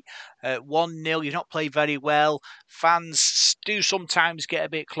gotten beat 1-0. You've not played very well. Fans do sometimes get a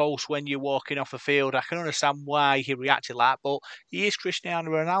bit close when you're walking off the field. I can understand why he reacted like that, but he is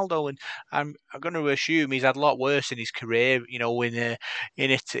Cristiano Ronaldo, and I'm going to assume he's had a lot worse in his career,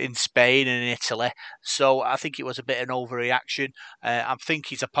 in Spain and in Italy. So I think it was a bit of an overreaction. I think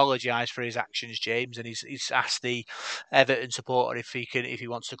he's apologised for his actions, James, and he's asked the Everton supporter if he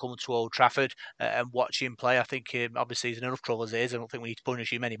wants to come to Old Trafford and watch him play. I think obviously he's in enough trouble as it is. I don't think we need to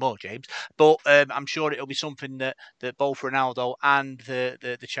punish him anymore, James. But I'm sure it'll be something that both Ronaldo and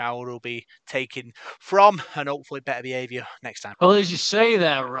the child will be taken from, and hopefully better behaviour next time. Well, as you say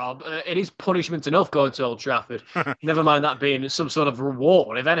there, Rob, it is punishment enough going to Old Trafford. Never mind that being some sort of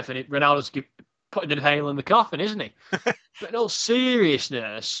reward. If anything, Ronaldo's putting the nail in the coffin, isn't he? But in all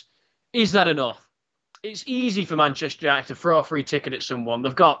seriousness, is that enough? It's easy for Manchester United to throw a free ticket at someone.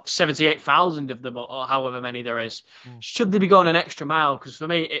 They've got 78,000 of them, or however many there is. Should they be going an extra mile? Because for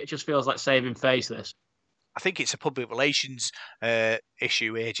me, it just feels like saving face, this. I think it's a public relations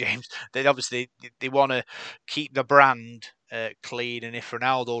issue here, James. They obviously they want to keep the brand clean, and if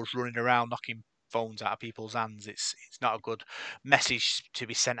Ronaldo's running around knocking phones out of people's hands, it's not a good message to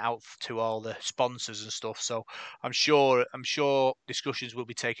be sent out to all the sponsors and stuff. So I'm sure discussions will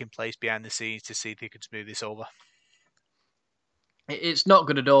be taking place behind the scenes to see if they can smooth this over. It's not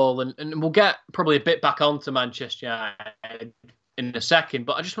good at all, and we'll get probably a bit back onto Manchester United in a second,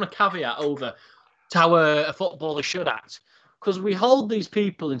 but I just want to caveat over to how a footballer should act. Because we hold these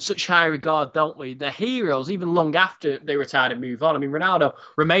people in such high regard, don't we? They're heroes even long after they retire and move on. I mean, Ronaldo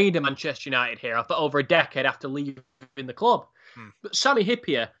remained a Manchester United hero for over a decade after leaving the club. But Sami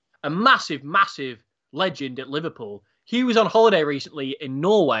Hyypiä, a massive, massive legend at Liverpool, he was on holiday recently in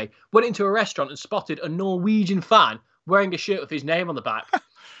Norway, went into a restaurant and spotted a Norwegian fan wearing a shirt with his name on the back.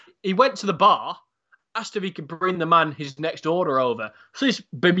 He went to the bar, asked if he could bring the man his next order over. So this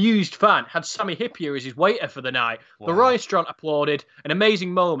bemused fan had Sami Hyypiä as his waiter for the night. Wow. The restaurant applauded, an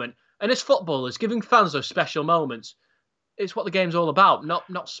amazing moment. And as footballers, giving fans those special moments, it's what the game's all about,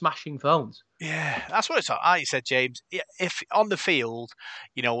 not smashing phones. Yeah, that's what it's like you said, James. If on the field,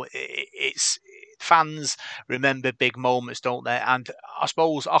 it's fans remember big moments, don't they? And I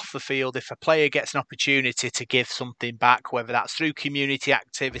suppose off the field, if a player gets an opportunity to give something back, whether that's through community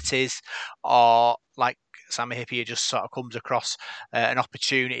activities or like Sami Hyypiä just sort of comes across an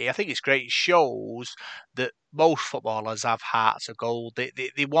opportunity, I think it's great. It shows that most footballers have hearts of gold.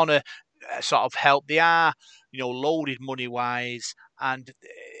 They want to sort of help. They are, loaded money wise, and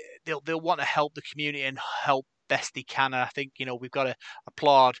they'll want to help the community and help best they can. And I think we've got to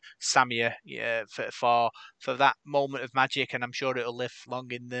applaud Samia for that moment of magic, and I'm sure it'll live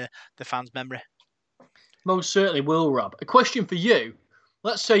long in the fans' memory. Most certainly will, Rob. A question for you.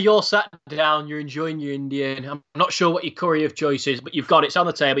 Let's say you're sat down, you're enjoying your Indian. I'm not sure what your curry of choice is, but you've got it's on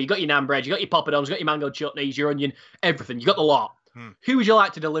the table. You've got your naan bread, you've got your poppadoms, you've got your mango chutneys, your onion, everything. You've got the lot. Who would you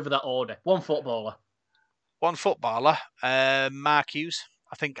like to deliver that order? One footballer. Mark Hughes.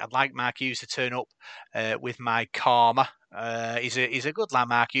 I think I'd like Mark Hughes to turn up with my karma. He's a good lad,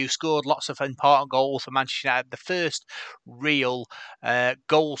 Mark Hughes. Scored lots of important goals for Manchester United. The first real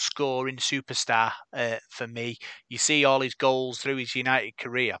goal-scoring superstar for me. You see all his goals through his United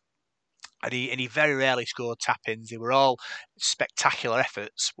career. And he very rarely scored tap-ins. They were all spectacular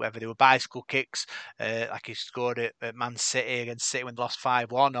efforts, whether they were bicycle kicks, like he scored at Man City against City when they lost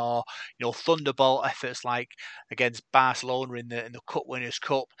 5-1, or thunderbolt efforts like against Barcelona in the Cup Winners'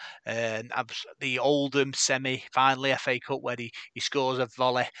 Cup, and the Oldham semi-final FA Cup where he scores a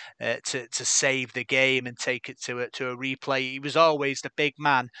volley to save the game and take it to a replay. He was always the big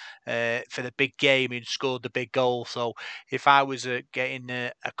man for the big game and scored the big goal. So if I was getting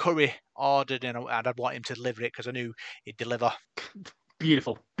a curry ordered, and I'd want him to deliver it because I knew he'd deliver.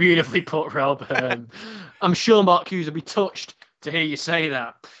 Beautifully put, Rob. I'm sure Mark Hughes would be touched to hear you say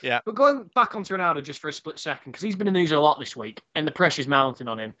that. Yeah. But going back onto Ronaldo just for a split second, because he's been in the news a lot this week, and the pressure's mounting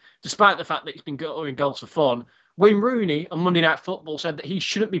on him, despite the fact that he's been going goals for fun. Wayne Rooney on Monday Night Football said that he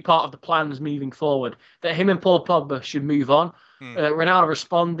shouldn't be part of the plans moving forward, that him and Paul Pogba should move on. Ronaldo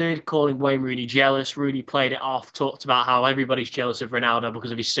responded, calling Wayne Rooney jealous. Rooney played it off, talked about how everybody's jealous of Ronaldo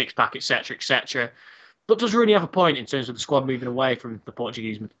because of his six-pack, etc., etc. But does Rooney have a point in terms of the squad moving away from the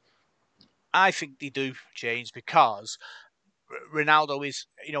Portugueseman? I think they do, James, because Ronaldo is,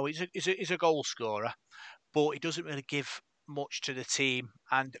 he's a goal scorer, but he doesn't really give much to the team.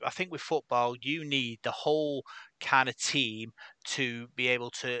 And I think with football, you need the whole kind of team to be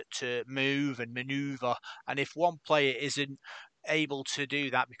able to move and maneuver. And if one player isn't able to do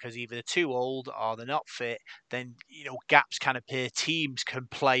that because either they're too old or they're not fit, then gaps can appear. Teams can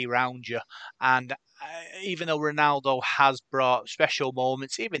play around you, and even though Ronaldo has brought special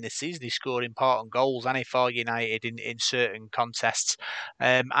moments, even this season he scored important goals, and he for United in certain contests.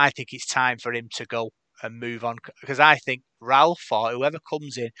 I think it's time for him to go and move on, because I think Ralph or whoever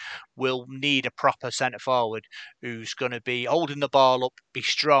comes in will need a proper centre forward who's going to be holding the ball up, be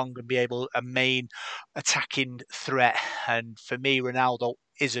strong, and be able a main attacking threat. And for me, Ronaldo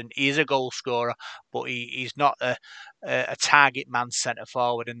isn't. He is a goal scorer, but he's not a target man centre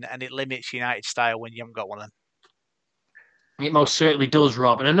forward, and it limits United style when you haven't got one of them. It most certainly does,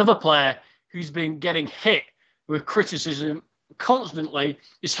 Rob. And another player who's been getting hit with criticism constantly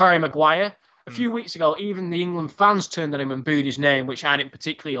is Harry Maguire. A few weeks ago, even the England fans turned on him and booed his name, which I didn't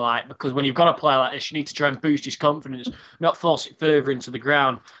particularly like, because when you've got a player like this, you need to try and boost his confidence, not force it further into the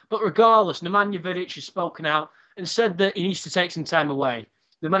ground. But regardless, Nemanja Vidic has spoken out and said that he needs to take some time away.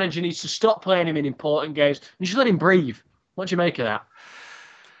 The manager needs to stop playing him in important games and just let him breathe. What do you make of that?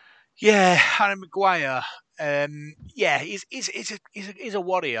 Yeah, Harry Maguire. He's a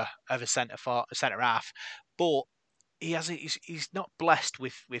warrior of a centre half, but he's not blessed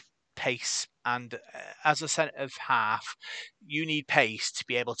with pace, and as a centre half, you need pace to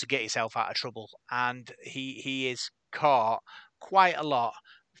be able to get yourself out of trouble, and he is caught quite a lot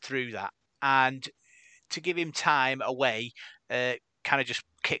through that, and to give him time away kind of just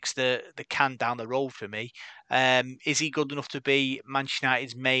kicks the can down the road for me. Is he good enough to be Manchester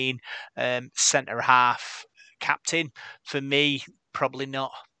United's main centre half captain? For me, probably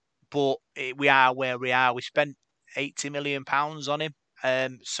not. But we are where we are. We spent £80 million on him.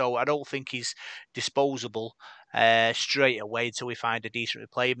 So I don't think he's disposable straight away until we find a decent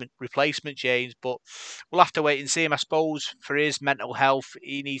replacement, James. But we'll have to wait and see him. I suppose for his mental health,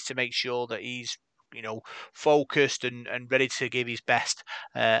 he needs to make sure that he's focused and ready to give his best.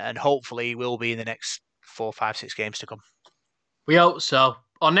 And hopefully he will be in the next 4, 5, 6 games to come. We hope so.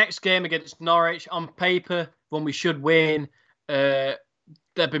 Our next game against Norwich, on paper, when we should win, they've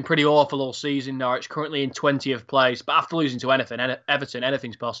been pretty awful all season. Norwich currently in 20th place, but after losing to Everton,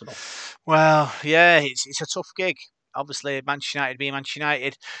 anything's possible. Well, yeah, it's a tough gig. Obviously, Manchester United being Manchester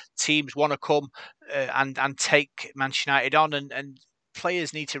United, teams want to come and take Manchester United on, and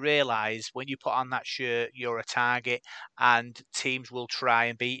players need to realise when you put on that shirt, you're a target, and teams will try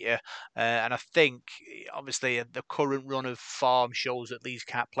and beat you. And I think, obviously, the current run of form shows that these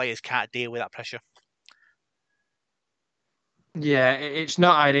players can't deal with that pressure. Yeah, it's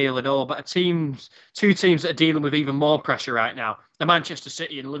not ideal at all. But two teams that are dealing with even more pressure right now, the Manchester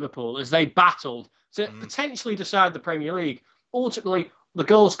City and Liverpool, as they battled to potentially decide the Premier League. Ultimately, the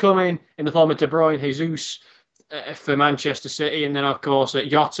goals come in the form of De Bruyne, Jesus for Manchester City, and then, of course,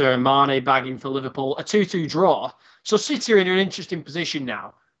 Jota and Mane bagging for Liverpool. A 2-2 draw. So City are in an interesting position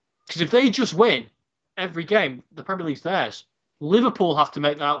now, because if they just win every game, the Premier League's theirs. Liverpool have to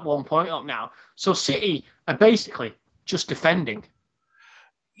make that 1 point up now. So City are basically just defending.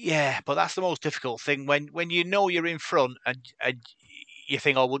 Yeah, but that's the most difficult thing when you know you're in front and you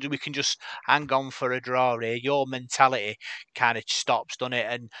think, oh, well, we can just hang on for a draw here. Your mentality kind of stops, doesn't it?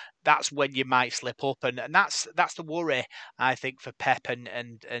 And that's when you might slip up, and that's the worry, I think, for Pep and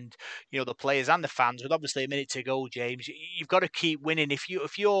the players and the fans. With obviously a minute to go, James, you've got to keep winning. If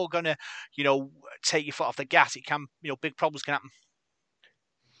you're gonna take your foot off the gas, it can big problems can happen.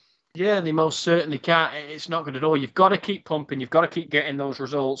 Yeah, they most certainly can't. It's not good at all. You've got to keep pumping. You've got to keep getting those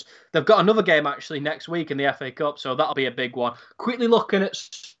results. They've got another game actually next week in the FA Cup, so that'll be a big one. Quickly looking at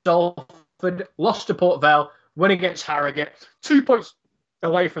Salford, lost to Port Vale, win against Harrogate, 2 points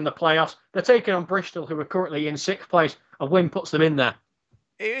away from the playoffs. They're taking on Bristol, who are currently in 6th place. A win puts them in there.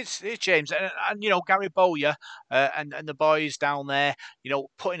 It's James, and Gary Bowyer and the boys down there,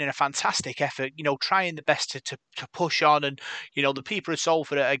 putting in a fantastic effort, trying the best to push on, and the people of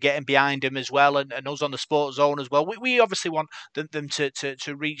Salford are getting behind him as well, and us on the Sports Zone as well. We obviously want them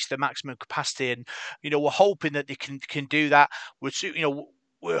to reach the maximum capacity, and we're hoping that they can do that.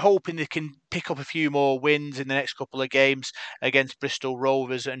 We're hoping they can pick up a few more wins in the next couple of games against Bristol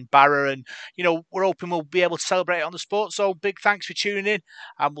Rovers and Barrow. And, we're hoping we'll be able to celebrate it on the sport. So big thanks for tuning in.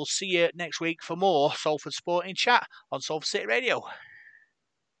 And we'll see you next week for more Salford Sporting Chat on Salford City Radio.